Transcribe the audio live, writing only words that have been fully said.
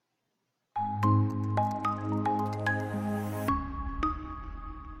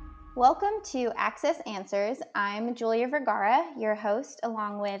Welcome to Access Answers. I'm Julia Vergara, your host,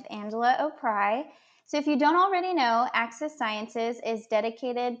 along with Angela O'Pry. So, if you don't already know, Access Sciences is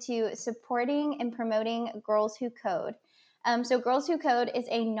dedicated to supporting and promoting Girls Who Code. Girls Who Code is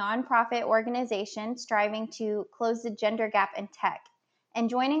a nonprofit organization striving to close the gender gap in tech. And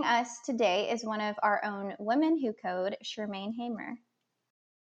joining us today is one of our own Women Who Code, Shermaine Hamer.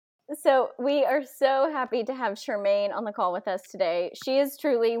 So we are so happy to have Shermaine on the call with us today. She is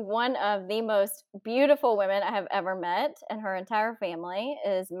truly one of the most beautiful women I have ever met, and her entire family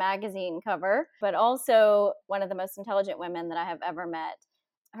is magazine cover, but also one of the most intelligent women that I have ever met.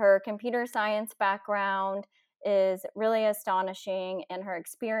 Her computer science background is really astonishing, and her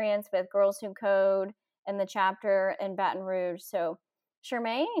experience with Girls Who Code and the chapter in Baton Rouge. So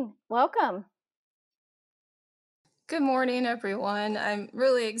Shermaine, welcome. Good morning, everyone. I'm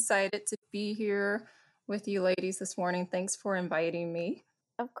really excited to be here with you ladies this morning. Thanks for inviting me.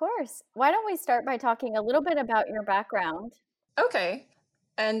 Of course. Why don't we start by talking a little bit about your background? Okay.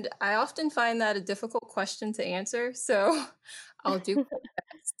 And I often find that a difficult question to answer, so I'll do my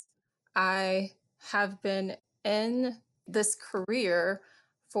best. I have been in this career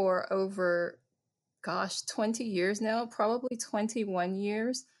for over, 20 years now, probably 21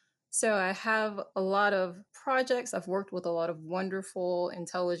 years. So I have a lot of projects. I've worked with a lot of wonderful,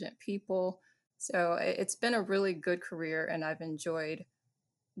 intelligent people. So it's been a really good career, and I've enjoyed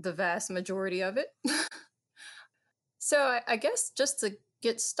the vast majority of it. So I guess just to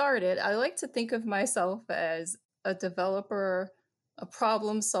get started, I like to think of myself as a developer, a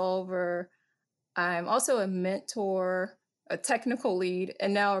problem solver. I'm also a mentor, a technical lead,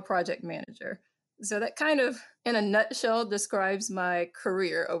 and now a project manager. So that kind of, in a nutshell, describes my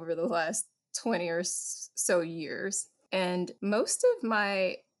career over the last 20 or so years. And most of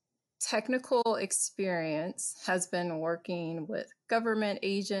my technical experience has been working with government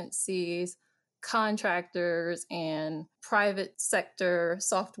agencies, contractors, and private sector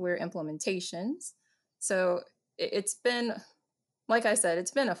software implementations. So it's been, like I said, it's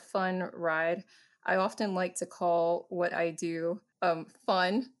been a fun ride. I often like to call what I do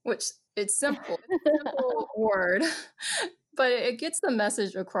fun, which it's simple, it's a simple word, but it gets the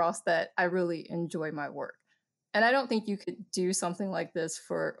message across that I really enjoy my work. And I don't think you could do something like this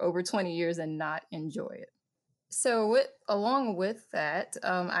for over 20 years and not enjoy it. So, along with that,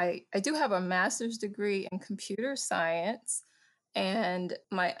 I do have a master's degree in computer science, and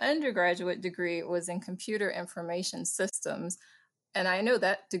my undergraduate degree was in computer information systems. And I know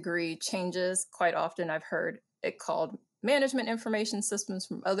that degree changes quite often. I've heard it called management information systems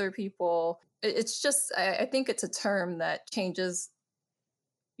from other people. It's just, I think it's a term that changes,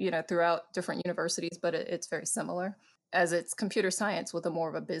 throughout different universities, but it's very similar, as it's computer science with a more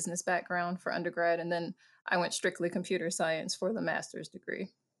of a business background for undergrad. And then I went strictly computer science for the master's degree.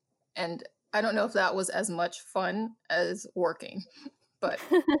 And I don't know if that was as much fun as working, but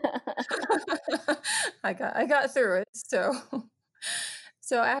I got through it. So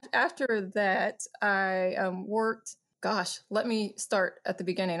after that, I worked. Gosh, let me start at the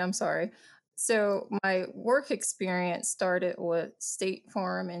beginning. I'm sorry. So my work experience started with State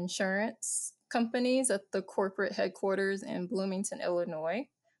Farm Insurance companies at the corporate headquarters in Bloomington, Illinois,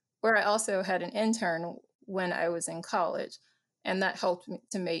 where I also had an intern when I was in college, and that helped me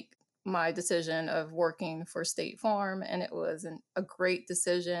to make my decision of working for State Farm. And it was a great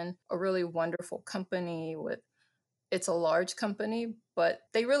decision, a really wonderful company with, it's a large company, but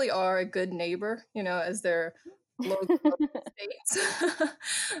they really are a good neighbor, as their local states.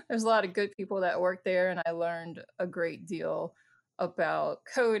 There's a lot of good people that work there, and I learned a great deal about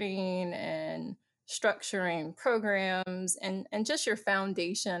coding and structuring programs and just your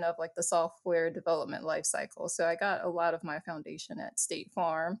foundation of like the software development lifecycle. So I got a lot of my foundation at State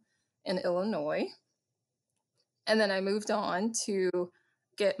Farm in Illinois. And then I moved on to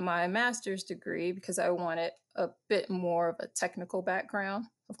get my master's degree because I wanted a bit more of a technical background.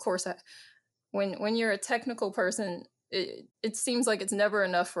 Of course, when you're a technical person, it seems like it's never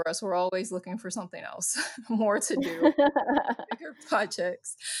enough for us. We're always looking for something else, more to do, bigger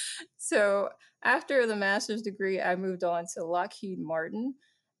projects. So after the master's degree, I moved on to Lockheed Martin,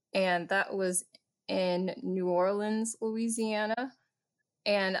 and that was in New Orleans, Louisiana.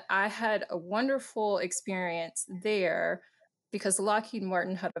 And I had a wonderful experience there because Lockheed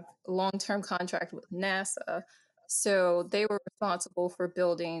Martin had a long-term contract with NASA. So they were responsible for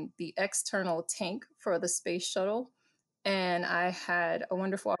building the external tank for the space shuttle. And I had a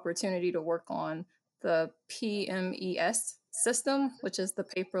wonderful opportunity to work on the PMES system, which is the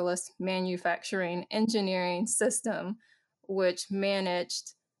paperless manufacturing engineering system, which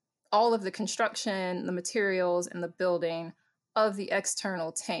managed all of the construction, the materials, and the building of the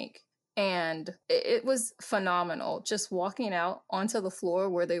external tank. And it was phenomenal. Just walking out onto the floor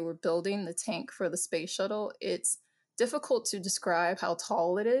where they were building the tank for the space shuttle, it's difficult to describe how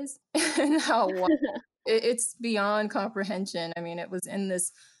tall it is and how wide. It's beyond comprehension. I mean, it was in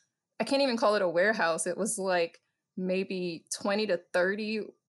this, I can't even call it a warehouse. It was like maybe 20 to 30. What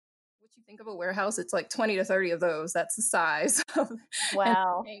you think of a warehouse, it's like 20 to 30 of those. That's the size. And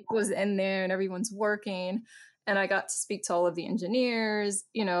Wow. the tank was in there and everyone's working. And I got to speak to all of the engineers,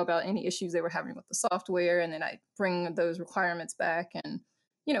 about any issues they were having with the software. And then I bring those requirements back and,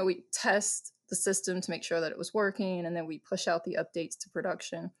 we test the system to make sure that it was working. And then we push out the updates to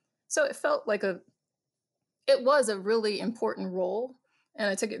production. So it felt like it was a really important role. And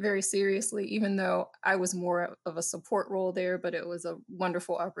I took it very seriously, even though I was more of a support role there, but it was a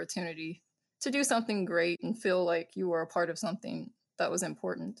wonderful opportunity to do something great and feel like you were a part of something that was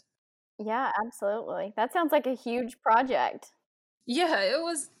important. Yeah, absolutely. That sounds like a huge project. Yeah, it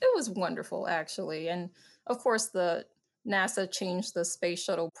was wonderful actually. And of course the NASA changed the space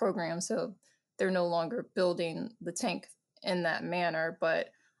shuttle program, so they're no longer building the tank in that manner, but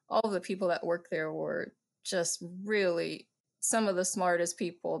all of the people that work there were just really some of the smartest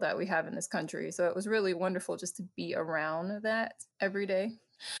people that we have in this country. So it was really wonderful just to be around that every day.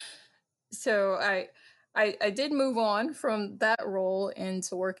 So I did move on from that role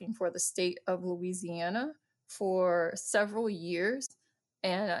into working for the state of Louisiana for several years.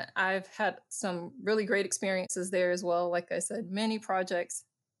 And I've had some really great experiences there as well. Like I said, many projects,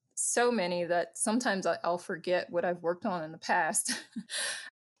 so many that sometimes I'll forget what I've worked on in the past.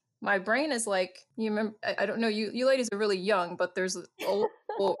 My brain is like, you remember, I don't know, you ladies are really young, but there's an old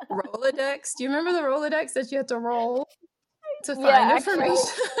Rolodex. Do you remember the Rolodex that you had to roll to find information?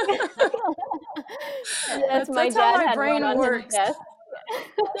 Yes, my That's how dad my had brain one on his works. desk.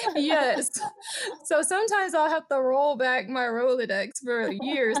 Yes. So sometimes I'll have to roll back my Rolodex for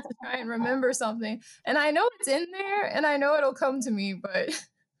years to try and remember something. And I know it's in there and I know it'll come to me, but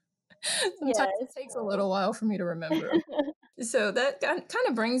sometimes it takes a little while for me to remember. So that kind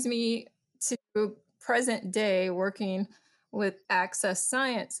of brings me to present day working with Access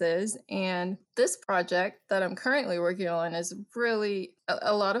Sciences. And this project that I'm currently working on is really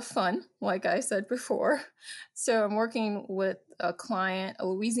a lot of fun, like I said before. So I'm working with a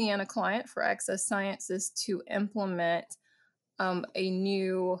Louisiana client for Access Sciences to implement a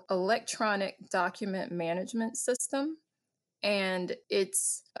new electronic document management system. And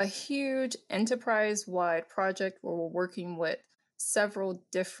it's a huge enterprise-wide project where we're working with several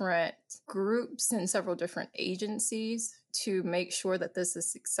different groups and several different agencies to make sure that this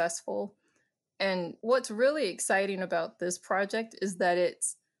is successful. And what's really exciting about this project is that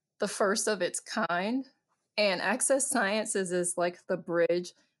it's the first of its kind. And Access Sciences is like the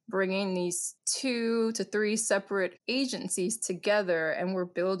bridge bringing these 2 to 3 separate agencies together, and we're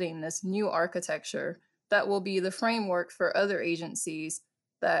building this new architecture that will be the framework for other agencies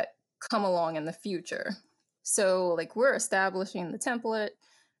that come along in the future. So, like, we're establishing the template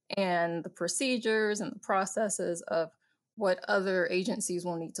and the procedures and the processes of what other agencies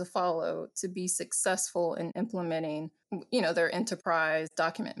will need to follow to be successful in implementing, their enterprise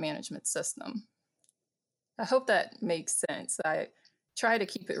document management system. I hope that makes sense. I try to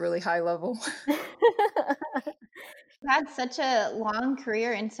keep it really high level. You had such a long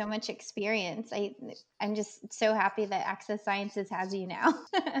career and so much experience. I'm just so happy that Access Sciences has you now.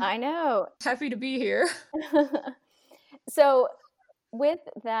 I know. Happy to be here. So with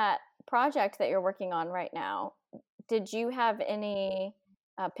that project that you're working on right now, did you have any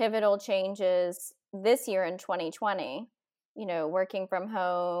pivotal changes this year in 2020, working from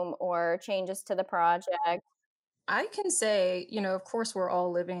home or changes to the project? I can say, of course, we're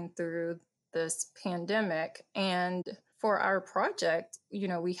all living through this pandemic. And for our project,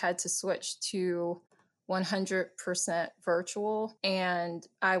 we had to switch to 100% virtual. And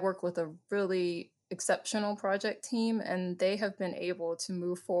I work with a really exceptional project team, and they have been able to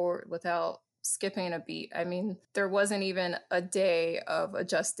move forward without skipping a beat. I mean, there wasn't even a day of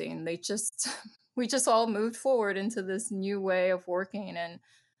adjusting. We just all moved forward into this new way of working. And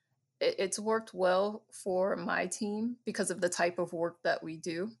it's worked well for my team because of the type of work that we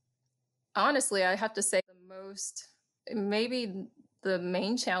do. Honestly, I have to say maybe the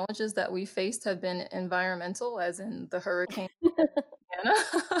main challenges that we faced have been environmental, as in the hurricane.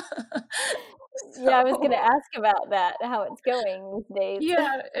 Yeah, I was going to ask about that, how it's going these days.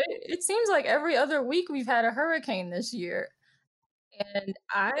 Yeah, it seems like every other week we've had a hurricane this year. And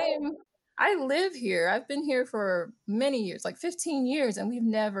I live here. I've been here for many years, like 15 years, and we've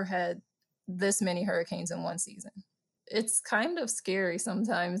never had this many hurricanes in one season. It's kind of scary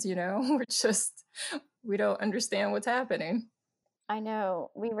sometimes, we don't understand what's happening. I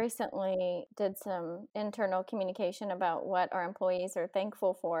know we recently did some internal communication about what our employees are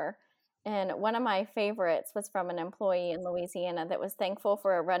thankful for. And one of my favorites was from an employee in Louisiana that was thankful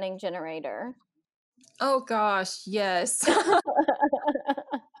for a running generator. Oh gosh, yes. That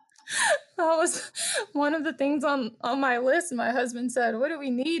was one of the things on my list. My husband said, "What do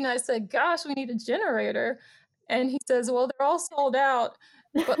we need?" And I said, "Gosh, we need a generator." And he says, "Well, they're all sold out,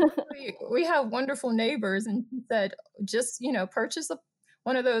 but we have wonderful neighbors." And he said, "Just, purchase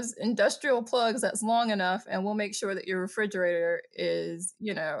one of those industrial plugs that's long enough, and we'll make sure that your refrigerator is,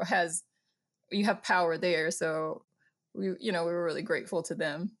 has you have power there." So we were really grateful to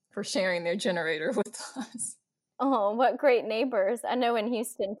them for sharing their generator with us. Oh, what great neighbors. I know in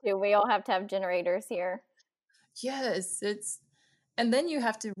Houston too, we all have to have generators here. Yes, and then you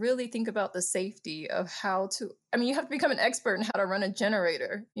have to really think about the safety of you have to become an expert in how to run a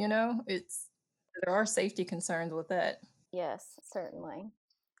generator, there are safety concerns with that. Yes, certainly.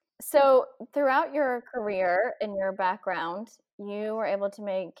 So, throughout your career and your background, you were able to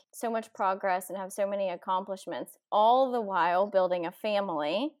make so much progress and have so many accomplishments, all the while building a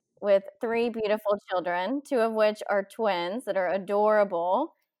family with three beautiful children, two of which are twins that are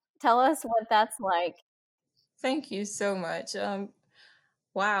adorable. Tell us what that's like. Thank you so much.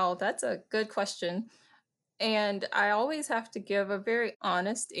 Wow, that's a good question. And I always have to give a very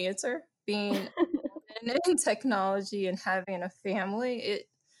honest answer. Being in technology and having a family,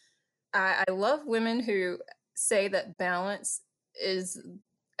 I love women who say that balance is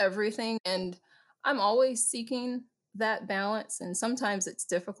everything, and I'm always seeking that balance. And sometimes it's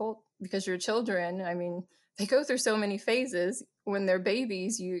difficult because your children, they go through so many phases. When they're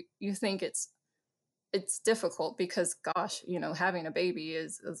babies, you think it's difficult because, gosh, having a baby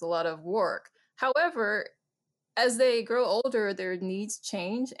is a lot of work. However, as they grow older, their needs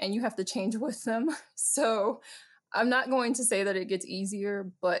change and you have to change with them. So I'm not going to say that it gets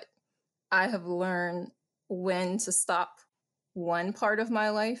easier, but I have learned when to stop one part of my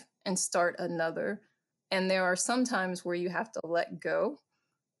life and start another. And there are some times where you have to let go.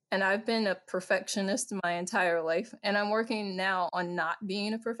 And I've been a perfectionist my entire life. And I'm working now on not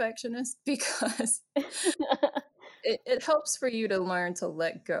being a perfectionist because it helps for you to learn to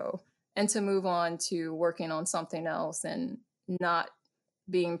let go and to move on to working on something else and not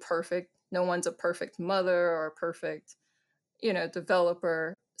being perfect. No one's a perfect mother or a perfect,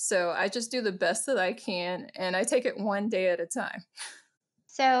 developer. So I just do the best that I can and I take it one day at a time.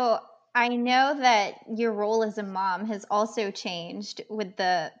 So I know that your role as a mom has also changed with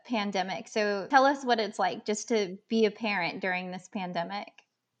the pandemic. So tell us what it's like just to be a parent during this pandemic.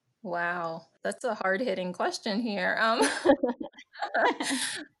 Wow, that's a hard hitting question here.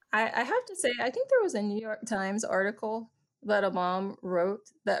 I have to say, I think there was a New York Times article that a mom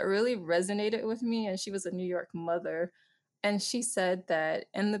wrote that really resonated with me, and she was a New York mother. And she said that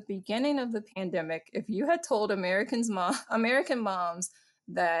in the beginning of the pandemic, if you had told American moms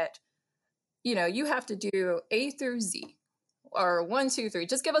that, you have to do A through Z or 1, 2, 3,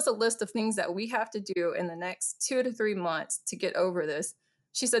 just give us a list of things that we have to do in the next 2 to 3 months to get over this.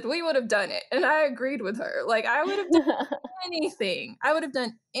 She said, we would have done it. And I agreed with her. Like, I would have done anything. I would have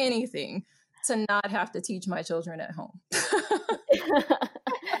done anything to not have to teach my children at home.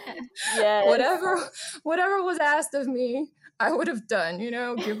 Yes. Whatever was asked of me, I would have done,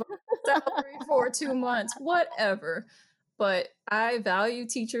 give up salary for 2 months, whatever. But I value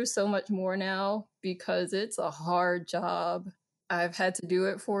teachers so much more now because it's a hard job. I've had to do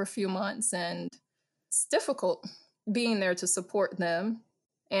it for a few months and it's difficult being there to support them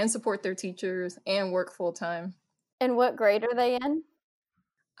and support their teachers and work full time. And what grade are they in?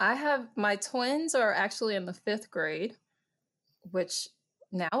 My twins are actually in the 5th grade, which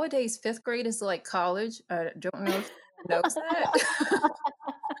nowadays 5th grade is like college. I don't know if anyone knows that.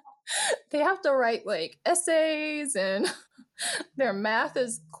 They have to write like essays and their math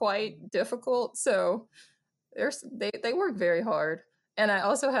is quite difficult. So they work very hard. And I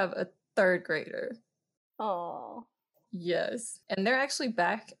also have a 3rd grader. Oh. Yes. And they're actually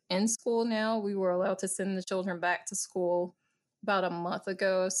back in school now. We were allowed to send the children back to school about a month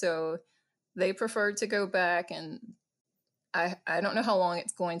ago. So they preferred to go back, and I don't know how long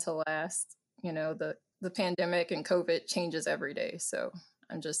it's going to last. The pandemic and COVID changes every day. So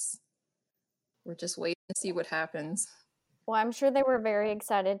we're just waiting to see what happens. Well, I'm sure they were very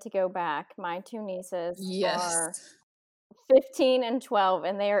excited to go back. My two nieces are Yes. 15 and 12,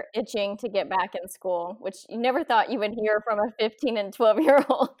 and they are itching to get back in school, which you never thought you would hear from a 15 and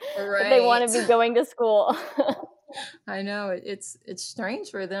 12-year-old that they want to be going to school. I know it's strange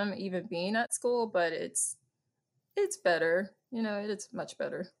for them even being at school, but it's better. It's much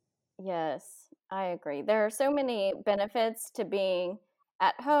better. Yes, I agree. There are so many benefits to being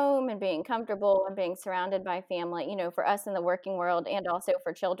at home and being comfortable and being surrounded by family, for us in the working world and also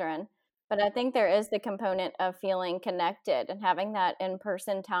for children. But I think there is the component of feeling connected and having that in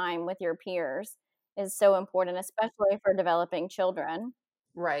person time with your peers is so important, especially for developing children.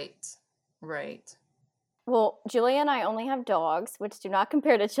 Right. Right. Well, Julia and I only have dogs, which do not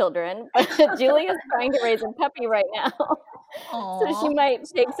compare to children, but Julia is trying to raise a puppy right now. So she Aw. might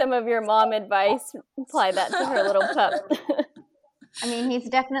take some of your mom advice, apply that to her little pup. I mean, he's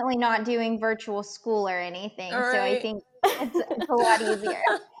definitely not doing virtual school or anything, All so I right. think it's a lot easier.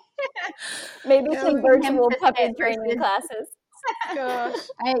 Maybe Yeah, some Teaching him virtual to puppy sit training versus classes. gosh.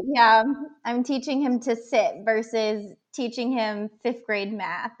 I'm teaching him to sit versus teaching him fifth grade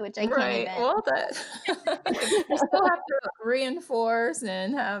math, which I can't Right. even. Well, that you still have to reinforce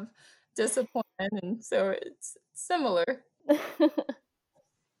and have discipline, and so it's similar.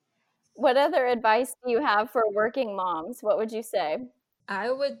 What other advice do you have for working moms? What would you say?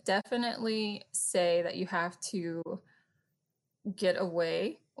 I would definitely say that you have to get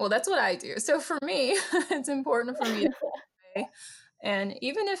away. Well, that's what I do. So for me, it's important for me to get away. And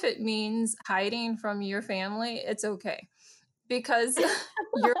even if it means hiding from your family, it's okay. Because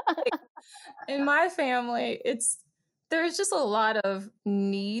you're in my family, there's just a lot of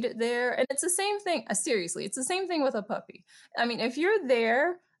need there. And it's the same thing. Seriously, it's the same thing with a puppy. I mean, if you're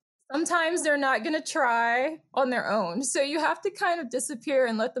there, sometimes they're not going to try on their own. So you have to kind of disappear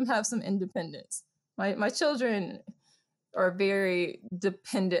and let them have some independence. My children are very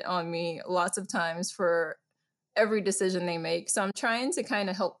dependent on me lots of times for every decision they make. So I'm trying to kind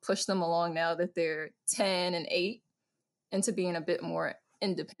of help push them along now that they're 10 and 8 into being a bit more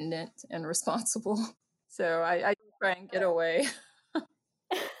independent and responsible. So I try and get away.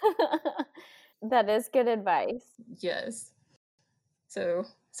 That is good advice. Yes. So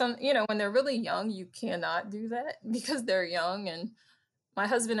when they're really young, you cannot do that because they're young. And my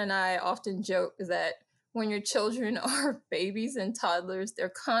husband and I often joke that when your children are babies and toddlers, they're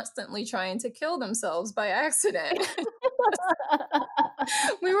constantly trying to kill themselves by accident.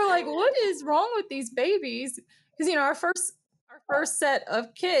 We were like, what is wrong with these babies? Because our first set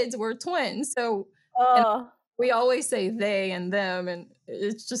of kids were twins. So and Oh, we always say they and them, and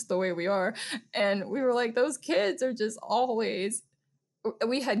it's just the way we are. And we were like, those kids are just always,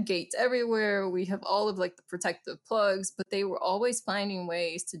 we had gates everywhere. We have all of like the protective plugs, but they were always finding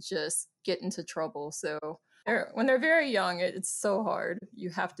ways to just get into trouble. So when they're very young, it's so hard. You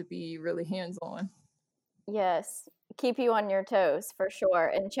have to be really hands-on. yes. Keep you on your toes for sure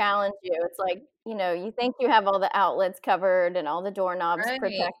and challenge you. It's like, you think you have all the outlets covered and all the doorknobs Right.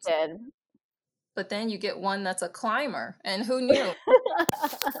 protected. But then you get one that's a climber, and who knew?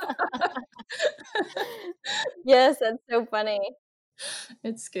 Yes, that's so funny.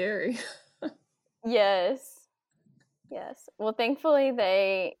 It's scary. Yes. Yes. Well, thankfully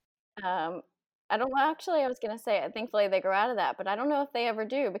I don't know, actually, I was gonna say, thankfully they grow out of that, but I don't know if they ever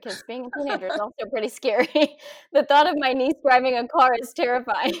do because being a teenager is also pretty scary. The thought of my niece driving a car is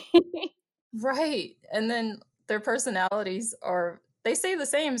terrifying. Right. And then their personalities they stay the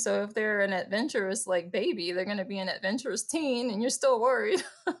same. So if they're an adventurous like baby, they're going to be an adventurous teen and you're still worried.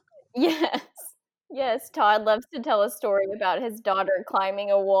 Yes. Yes, Todd loves to tell a story about his daughter climbing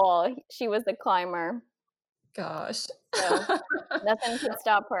a wall. She was a climber, Gosh. so nothing could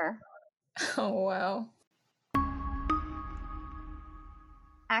stop her. Oh, wow.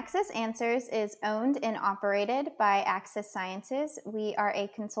 Access Answers is owned and operated by Access Sciences. We are a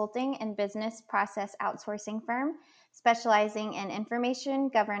consulting and business process outsourcing firm specializing in information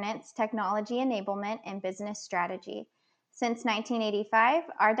governance, technology enablement, and business strategy. Since 1985,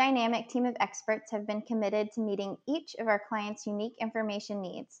 our dynamic team of experts have been committed to meeting each of our clients' unique information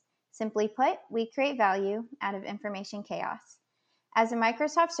needs. Simply put, we create value out of information chaos. As a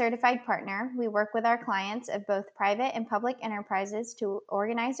Microsoft certified partner, we work with our clients of both private and public enterprises to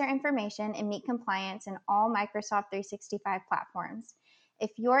organize their information and meet compliance in all Microsoft 365 platforms.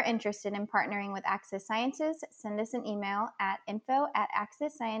 If you're interested in partnering with Access Sciences, send us an email at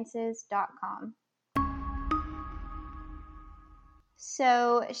info@accesssciences.com.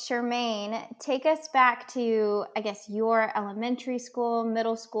 So, Charmaine, take us back to, I guess, your elementary school,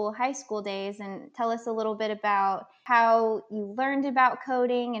 middle school, high school days, and tell us a little bit about how you learned about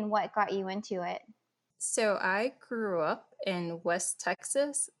coding and what got you into it. So I grew up in West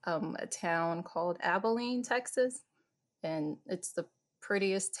Texas, a town called Abilene, Texas. And it's the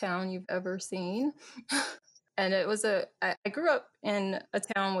prettiest town you've ever seen. And I grew up in a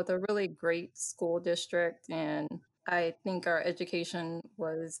town with a really great school district, and I think our education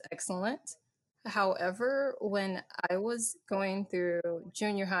was excellent. However, when I was going through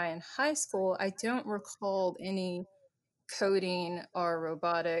junior high and high school, I don't recall any coding or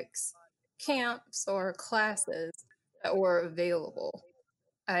robotics camps or classes that were available.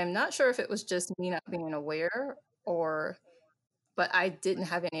 I'm not sure if it was just me not being aware or, but I didn't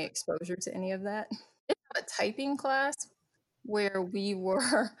have any exposure to any of that. It's a typing class where we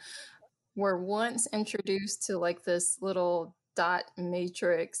were once introduced to like this little dot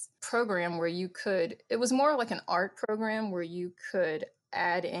matrix program where it was more like an art program where you could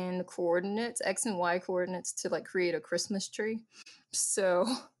add in coordinates, X and Y coordinates, to like create a Christmas tree. So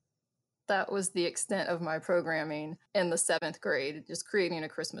that was the extent of my programming in the 7th grade, just creating a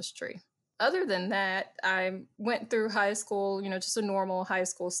Christmas tree. Other than that, I went through high school, just a normal high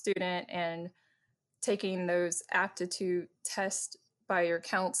school student, and taking those aptitude tests by your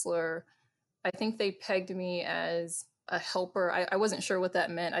counselor. I think they pegged me as a helper. I wasn't sure what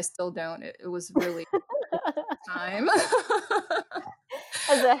that meant. I still don't. It was really time.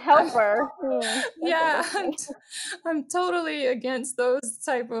 As a helper. Yeah, I'm totally against those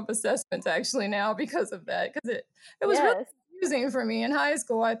type of assessments actually now because of that. Because it was really confusing for me in high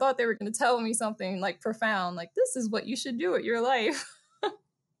school. I thought they were going to tell me something like profound, like this is what you should do with your life.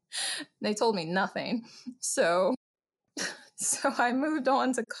 They told me nothing. So I moved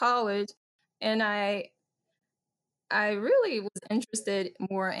on to college, and I really was interested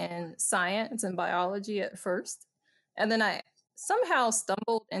more in science and biology at first. And then I somehow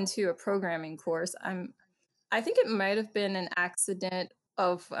stumbled into a programming course. I think it might have been an accident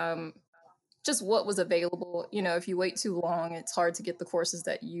of just what was available. If you wait too long, it's hard to get the courses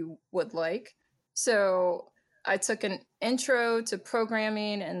that you would like. So I took an intro to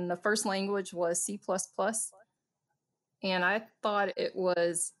programming, and the first language was C++. And I thought it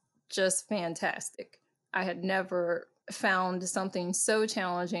was just fantastic. I had never found something so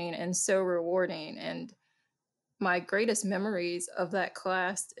challenging and so rewarding. And my greatest memories of that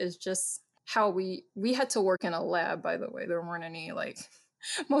class is just how we had to work in a lab, by the way. There weren't any,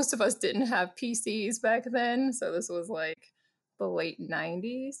 most of us didn't have PCs back then. So this was like the late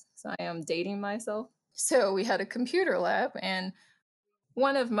 90s. So I am dating myself. So we had a computer lab, and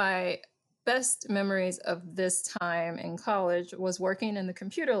one of my best memories of this time in college was working in the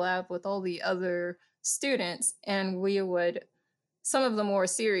computer lab with all the other students. And some of the more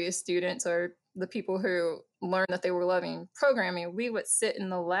serious students, or the people who learned that they were loving programming, we would sit in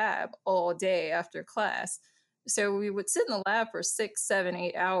the lab all day after class. So we would sit in the lab for 6, 7,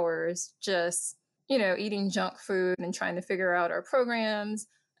 8 hours, just, eating junk food and trying to figure out our programs.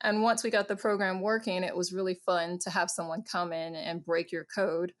 And once we got the program working, it was really fun to have someone come in and break your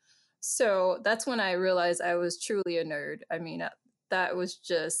code. So that's when I realized I was truly a nerd. I mean, that was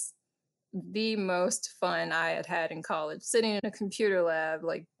just the most fun I had had in college, sitting in a computer lab,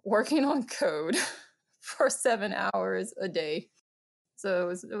 like working on code for 7 hours a day. So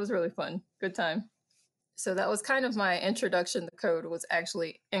it was really fun. Good time. So that was kind of my introduction to code, was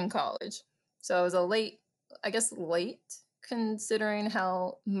actually in college. So I was late considering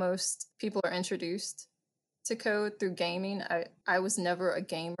how most people are introduced to code through gaming. I was never a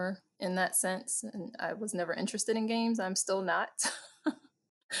gamer in that sense, and I was never interested in games. I'm still not.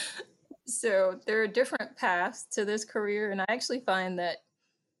 So there are different paths to this career, and I actually find that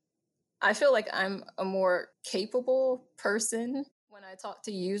I feel like I'm a more capable person when I talk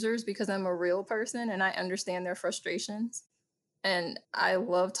to users because I'm a real person and I understand their frustrations. And I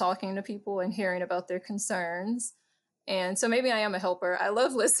love talking to people and hearing about their concerns. And so maybe I am a helper. I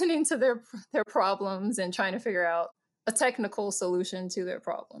love listening to their problems and trying to figure out a technical solution to their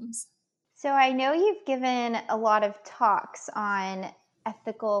problems. So I know you've given a lot of talks on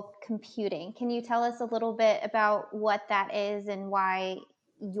ethical computing. Can you tell us a little bit about what that is and why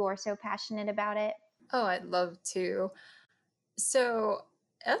you're so passionate about it? Oh, I'd love to. So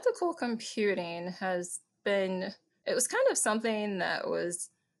ethical computing it was kind of something that was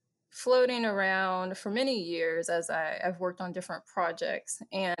floating around for many years as I've worked on different projects.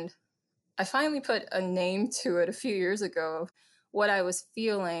 And I finally put a name to it a few years ago, what I was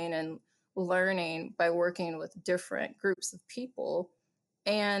feeling and learning by working with different groups of people.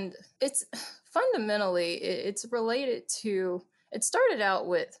 And it's fundamentally, it's related to, it started out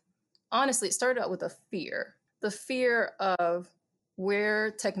with a fear, the fear of where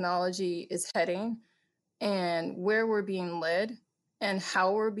technology is heading and where we're being led and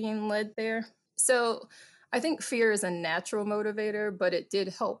how we're being led there. So I think fear is a natural motivator, but it did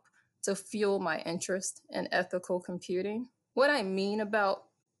help to fuel my interest in ethical computing. What I mean about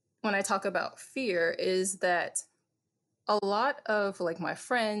when I talk about fear is that a lot of my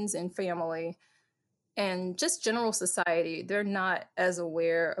friends and family and just general society, they're not as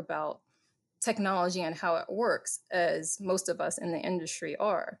aware about technology and how it works, as most of us in the industry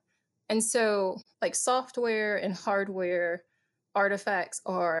are. And so, like, software and hardware artifacts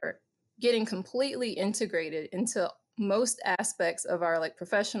are getting completely integrated into most aspects of our like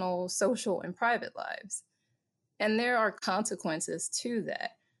professional, social, and private lives. And there are consequences to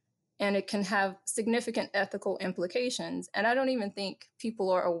that. And it can have significant ethical implications. And I don't even think people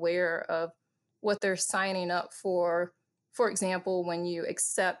are aware of what they're signing up for. For example, when you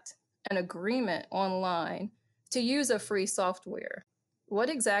accept an agreement online to use a free software, what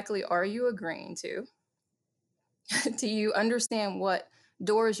exactly are you agreeing to? Do you understand what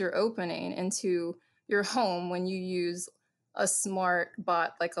doors you're opening into your home when you use a smart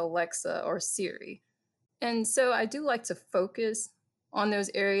bot like Alexa or Siri? And so I do like to focus on those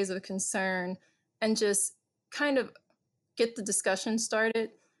areas of concern and just kind of get the discussion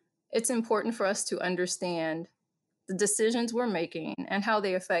started. It's important for us to understand the decisions we're making and how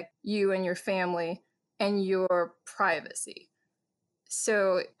they affect you and your family and your privacy.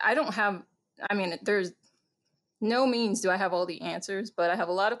 So there's no means do I have all the answers, but I have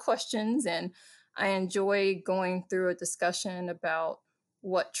a lot of questions, and I enjoy going through a discussion about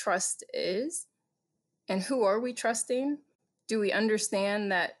what trust is and who are we trusting. Do we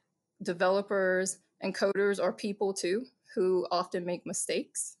understand that developers and coders are people too, who often make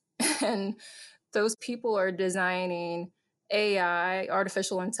mistakes? And those people are designing AI,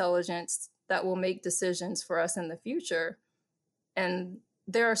 artificial intelligence, that will make decisions for us in the future. And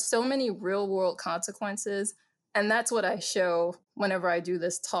there are so many real world consequences. And that's what I show whenever I do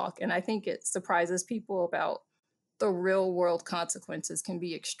this talk. And I think it surprises people about the real world consequences can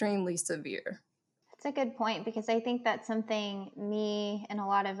be extremely severe. That's a good point, because I think that's something me and a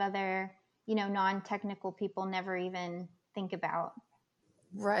lot of other, non-technical people never even think about.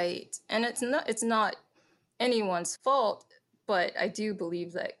 Right. And it's not anyone's fault, but I do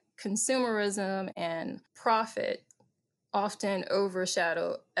believe that consumerism and profit often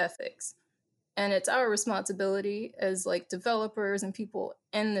overshadow ethics. And it's our responsibility as like developers and people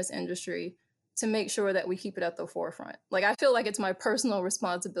in this industry to make sure that we keep it at the forefront. Like, I feel like it's my personal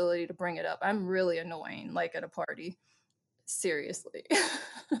responsibility to bring it up. I'm really annoying, like at a party. Seriously.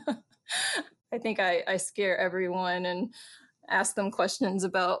 I think I scare everyone and ask them questions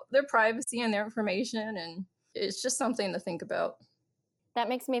about their privacy and their information. And it's just something to think about. That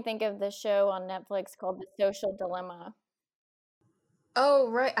makes me think of the show on Netflix called The Social Dilemma.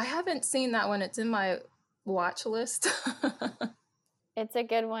 Oh, right. I haven't seen that one. It's in my watch list. It's a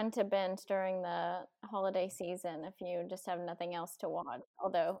good one to binge during the holiday season if you just have nothing else to watch.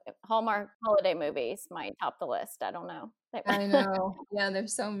 Although Hallmark holiday movies might top the list. I don't know. I know. Yeah,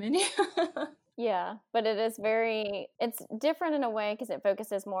 there's so many. Yeah, but it's different in a way because it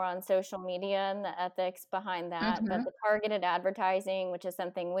focuses more on social media and the ethics behind that. But Mhm. the targeted advertising, which is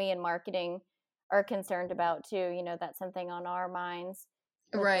something we in marketing are concerned about too, that's something on our minds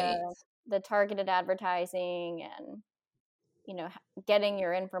with Right. the targeted advertising and getting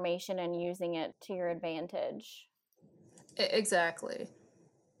your information and using it to your advantage. Exactly.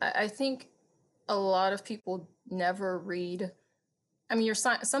 I think a lot of people never read. I mean,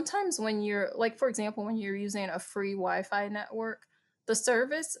 sometimes when you're like, for example, when you're using a free Wi-Fi network, the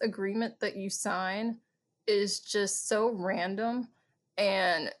service agreement that you sign is just so random,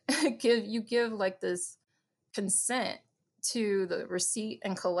 and give like this consent to the receipt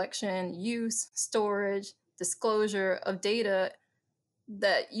and collection, use, storage, disclosure of data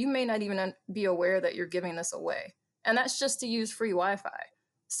that you may not even be aware that you're giving this away. And that's just to use free Wi-Fi.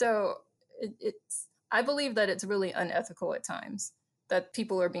 So I believe that it's really unethical at times that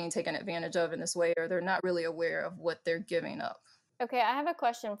people are being taken advantage of in this way, or they're not really aware of what they're giving up. Okay, I have a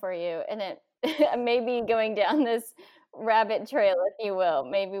question for you, and it may be going down this rabbit trail, if you will.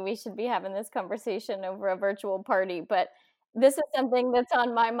 Maybe we should be having this conversation over a virtual party, but this is something that's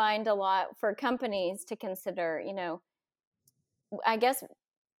on my mind a lot for companies to consider. I guess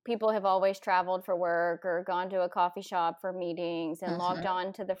people have always traveled for work or gone to a coffee shop for meetings and logged Mhm.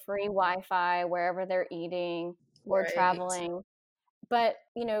 on to the free Wi-Fi wherever they're eating or Right. traveling. But,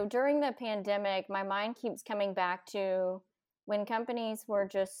 during the pandemic, my mind keeps coming back to when companies were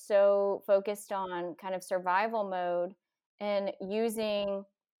just so focused on kind of survival mode and using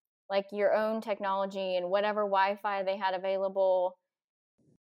like your own technology and whatever Wi-Fi they had available.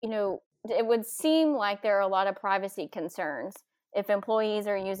 It would seem like there are a lot of privacy concerns if employees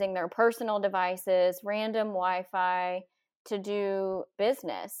are using their personal devices, random Wi-Fi to do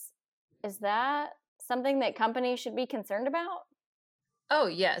business. Is that something that companies should be concerned about? Oh,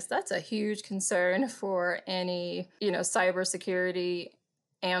 yes, that's a huge concern for any, cybersecurity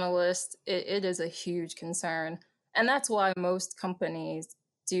analyst. It is a huge concern. And that's why most companies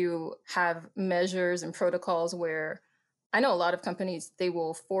do have measures and protocols where I know a lot of companies, they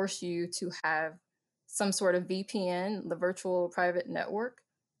will force you to have some sort of VPN, the virtual private network,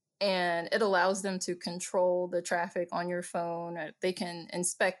 and it allows them to control the traffic on your phone. They can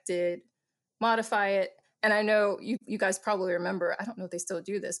inspect it, modify it. And I know you guys probably remember, I don't know if they still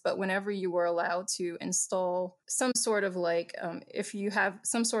do this, but whenever you were allowed to install some sort of if you have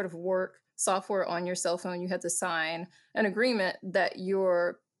some sort of work software on your cell phone, you had to sign an agreement that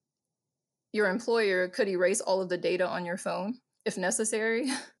your employer could erase all of the data on your phone if necessary.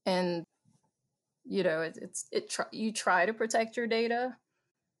 And you try to protect your data.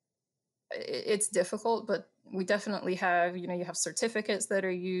 It's difficult, but we definitely have, you have certificates that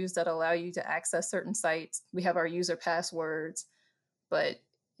are used that allow you to access certain sites. We have our user passwords, but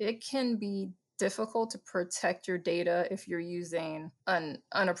it can be difficult to protect your data if you're using an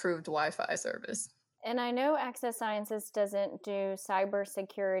unapproved Wi-Fi service. And I know Access Sciences doesn't do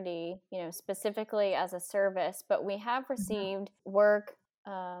cybersecurity, specifically as a service, but we have received work.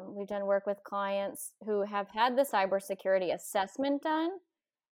 We've done work with clients who have had the cybersecurity assessment done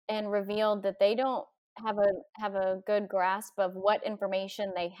and revealed that they don't have a good grasp of what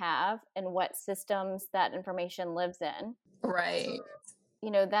information they have and what systems that information lives in. Right.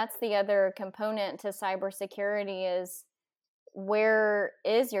 That's the other component to cybersecurity is, where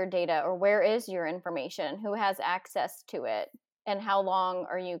is your data or where is your information? Who has access to it? And how long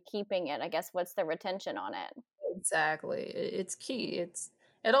are you keeping it? I guess, what's the retention on it? Exactly. It's key.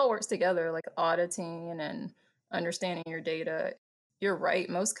 It all works together, like auditing and understanding your data. You're right.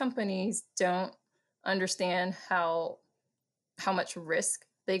 Most companies don't understand how much risk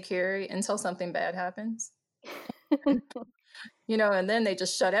they carry until something bad happens. And then they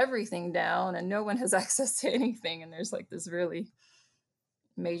just shut everything down and no one has access to anything. And there's like this really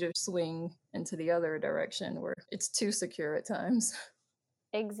major swing into the other direction where it's too secure at times.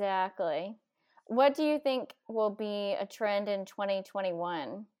 Exactly. What do you think will be a trend in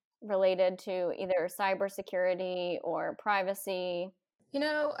 2021 related to either cybersecurity or privacy?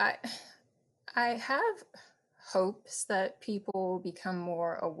 I have hopes that people become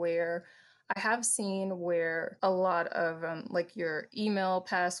more aware. I have seen where a lot of like your email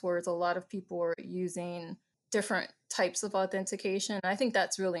passwords, a lot of people are using different types of authentication. I think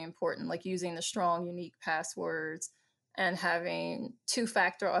that's really important, like using the strong, unique passwords and having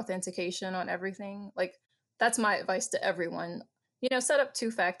two-factor authentication on everything. Like, that's my advice to everyone. Set up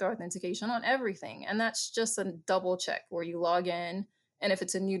two-factor authentication on everything. And that's just a double check where you log in, and if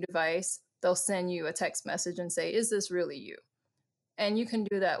it's a new device, they'll send you a text message and say, is this really you? And you can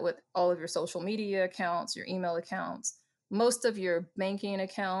do that with all of your social media accounts, your email accounts, most of your banking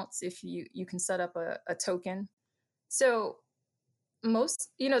accounts, if you can set up a token. So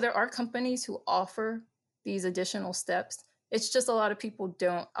there are companies who offer these additional steps. It's just a lot of people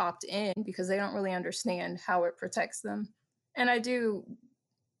don't opt in because they don't really understand how it protects them. And I do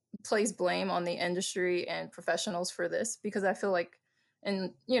place blame on the industry and professionals for this, because I feel like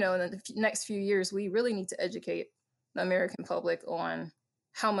in the next few years, we really need to educate the American public on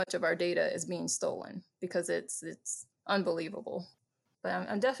how much of our data is being stolen, because it's unbelievable. But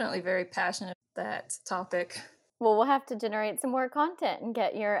I'm definitely very passionate about that topic. Well, we'll have to generate some more content and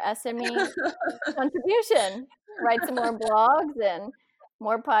get your SME contribution. Write some more blogs and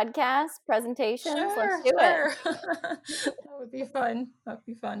more podcasts, presentations. Let's do it. That would be fun. That would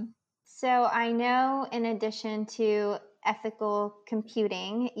be fun. So I know, in addition to ethical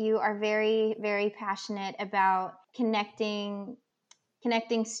computing, you are very, very passionate about connecting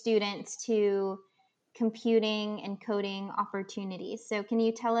students to computing and coding opportunities. So can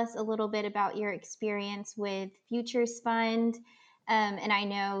you tell us a little bit about your experience with Futures Fund? And I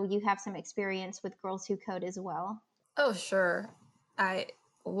know you have some experience with Girls Who Code as well. Oh, sure. I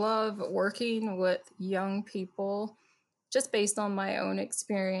love working with young people. Just based on my own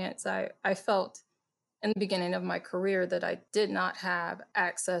experience, I felt in the beginning of my career that I did not have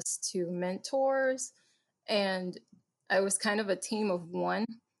access to mentors. And I was kind of a team of one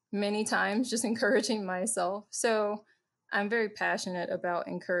many times, just encouraging myself. So I'm very passionate about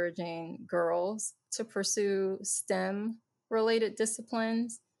encouraging girls to pursue STEM related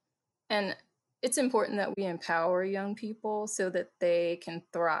disciplines. And it's important that we empower young people so that they can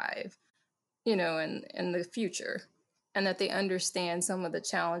thrive, in the future, and that they understand some of the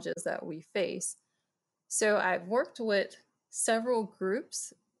challenges that we face. So I've worked with several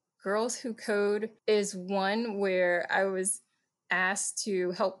groups. Girls Who Code is one where I was asked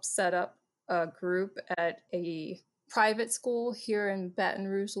to help set up a group at a private school here in Baton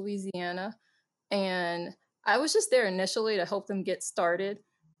Rouge, Louisiana. And I was just there initially to help them get started,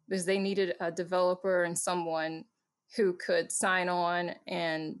 because they needed a developer and someone who could sign on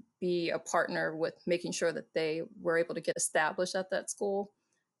and be a partner with making sure that they were able to get established at that school.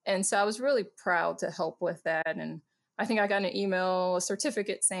 And so I was really proud to help with that. And I think I got an email, a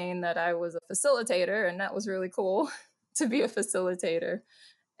certificate saying that I was a facilitator, and that was really cool to be a facilitator.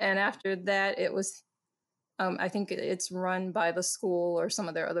 And after that, it was, I think it's run by the school or some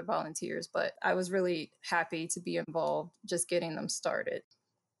of their other volunteers, but I was really happy to be involved just getting them started.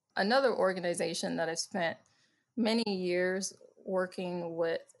 Another organization that I've spent many years working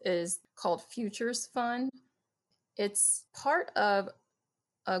with is called Futures Fund. It's part of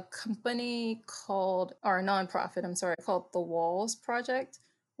a company called, or a nonprofit, I'm sorry, called the Walls Project,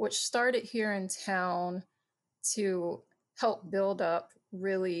 which started here in town to help build up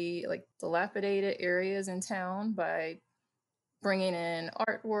really like dilapidated areas in town by bringing in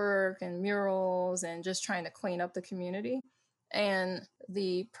artwork and murals and just trying to clean up the community. And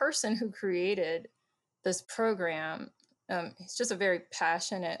the person who created this program, he's just a very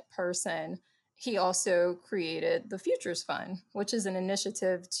passionate person. He also created the Futures Fund, which is an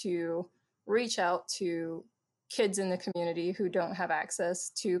initiative to reach out to kids in the community who don't have access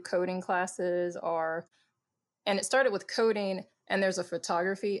to coding classes, and it started with coding, and there's a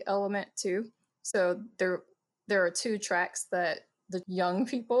photography element too. So there are 2 tracks that the young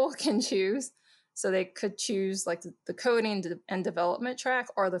people can choose. So they could choose like the coding and development track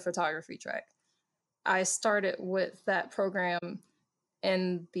or the photography track. I started with that program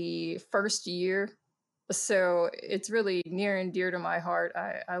in the first year. So it's really near and dear to my heart.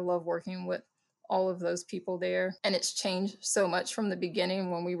 I love working with all of those people there. And it's changed so much from the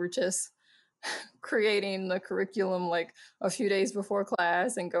beginning when we were just creating the curriculum like a few days before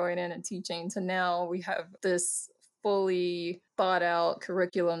class and going in and teaching, to now we have this fully thought out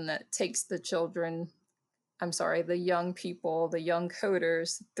curriculum that takes the young people, the young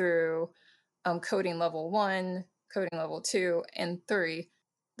coders through coding level 1, coding level 2, and 3.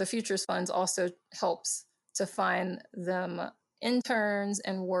 The Futures Funds also helps to find them interns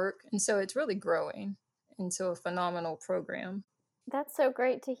and work. And so it's really growing into a phenomenal program. That's so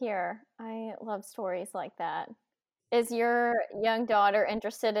great to hear. I love stories like that. Is your young daughter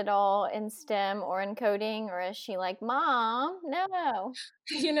interested at all in STEM or in coding, or is she like, Mom, no?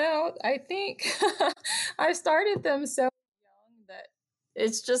 I think I started them so young that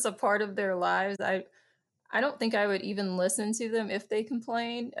it's just a part of their lives. I don't think I would even listen to them if they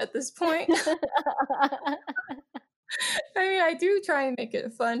complain at this point. I mean, I do try and make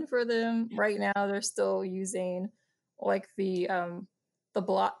it fun for them. Right now, they're still using like the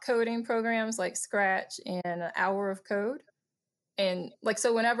block coding programs like Scratch and An Hour of Code. And like,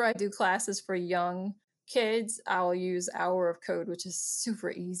 so whenever I do classes for young kids, I'll use Hour of Code, which is super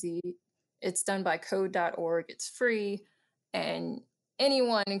easy. It's done by code.org. It's free, and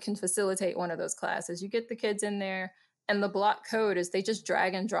anyone can facilitate one of those classes. You get the kids in there, and the block code is they just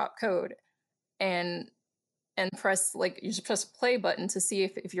drag and drop code and press, like, you just press play button to see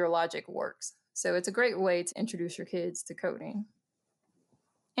if your logic works. So it's a great way to introduce your kids to coding.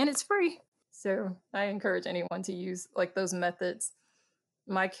 And it's free. So I encourage anyone to use like those methods.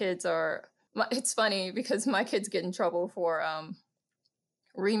 It's funny because my kids get in trouble for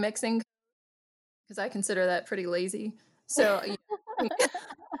remixing, because I consider that pretty lazy. So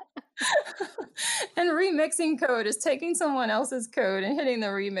and remixing code is taking someone else's code and hitting the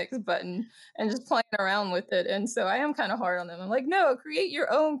remix button and just playing around with it. And so I am kind of hard on them. I'm like, no, create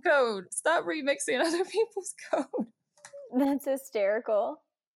your own code. Stop remixing other people's code. That's hysterical.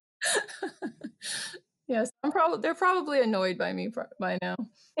 Yes, they're probably annoyed by me by now.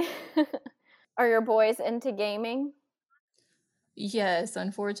 Are your boys into gaming? Yes,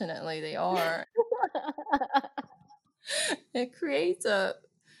 unfortunately they are. It creates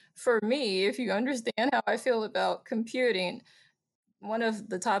for me, if you understand how I feel about computing, one of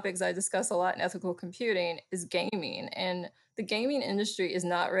the topics I discuss a lot in ethical computing is gaming, and the gaming industry is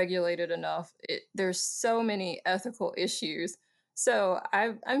not regulated enough. There's so many ethical issues. So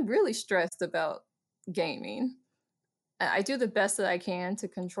I'm really stressed about gaming. I do the best that I can to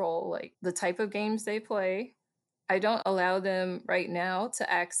control like the type of games they play. I don't allow them right now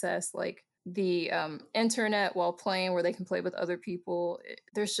to access like the internet while playing where they can play with other people.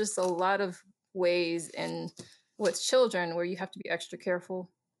 There's just a lot of ways in with children where you have to be extra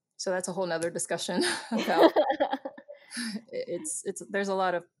careful. So that's a whole nother discussion about there's a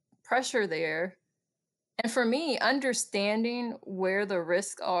lot of pressure there. And for me, understanding where the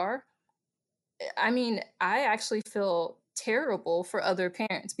risks are, I mean, I actually feel terrible for other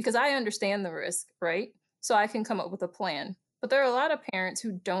parents because I understand the risk, right? So I can come up with a plan. But there are a lot of parents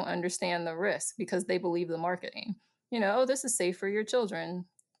who don't understand the risk because they believe the marketing. Oh, this is safe for your children.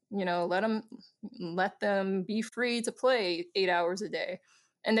 let them be free to play 8 hours a day.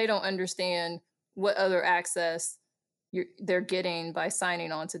 And they don't understand what other access they're getting by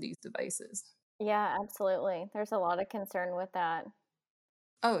signing on to these devices. Yeah, absolutely. There's a lot of concern with that.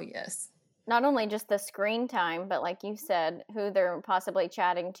 Oh, yes. Not only just the screen time, but like you said, who they're possibly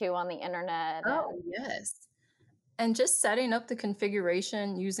chatting to on the internet. Oh, yes. And just setting up the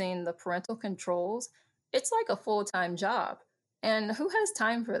configuration using the parental controls, it's like a full-time job. And who has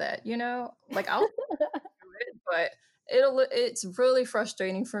time for that? Like I'll do it, but it's really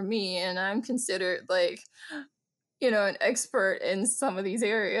frustrating for me. And I'm considered like, an expert in some of these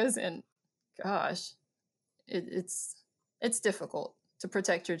areas. And gosh, it's difficult to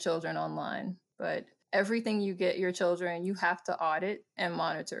protect your children online. But everything you get your children, you have to audit and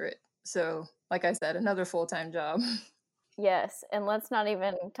monitor it. So, like I said, another full-time job. Yes, and let's not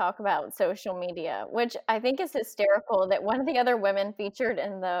even talk about social media, which I think is hysterical that one of the other women featured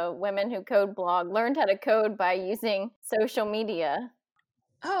in the Women Who Code blog learned how to code by using social media.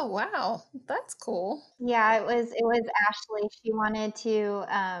 Oh, wow. That's cool. Yeah, it was Ashley. She wanted to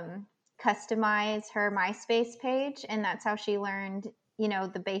customize her MySpace page, and that's how she learned,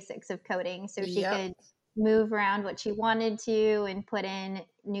 the basics of coding. So she Yep. could move around what she wanted to and put in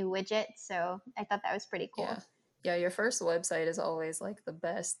new widgets. So I thought that was pretty cool. Yeah. Yeah, your first website is always like the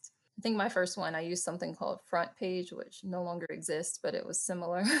best. I think my first one, I used something called Front Page, which no longer exists, but it was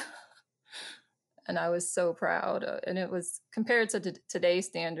similar. And I was so proud. And it was compared to today's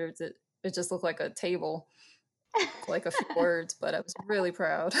standards, it just looked like a table, like a few words, but I was really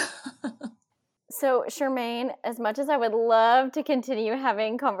proud. So, Charmaine, as much as I would love to continue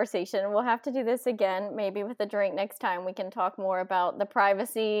having conversation, we'll have to do this again, maybe with a drink next time. We can talk more about the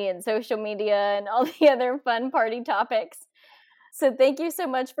privacy and social media and all the other fun party topics. So, thank you so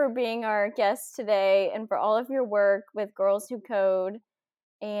much for being our guest today and for all of your work with Girls Who Code.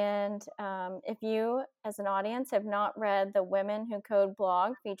 And if you, as an audience, have not read the Women Who Code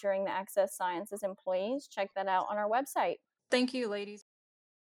blog featuring the Access Sciences employees, check that out on our website. Thank you, ladies.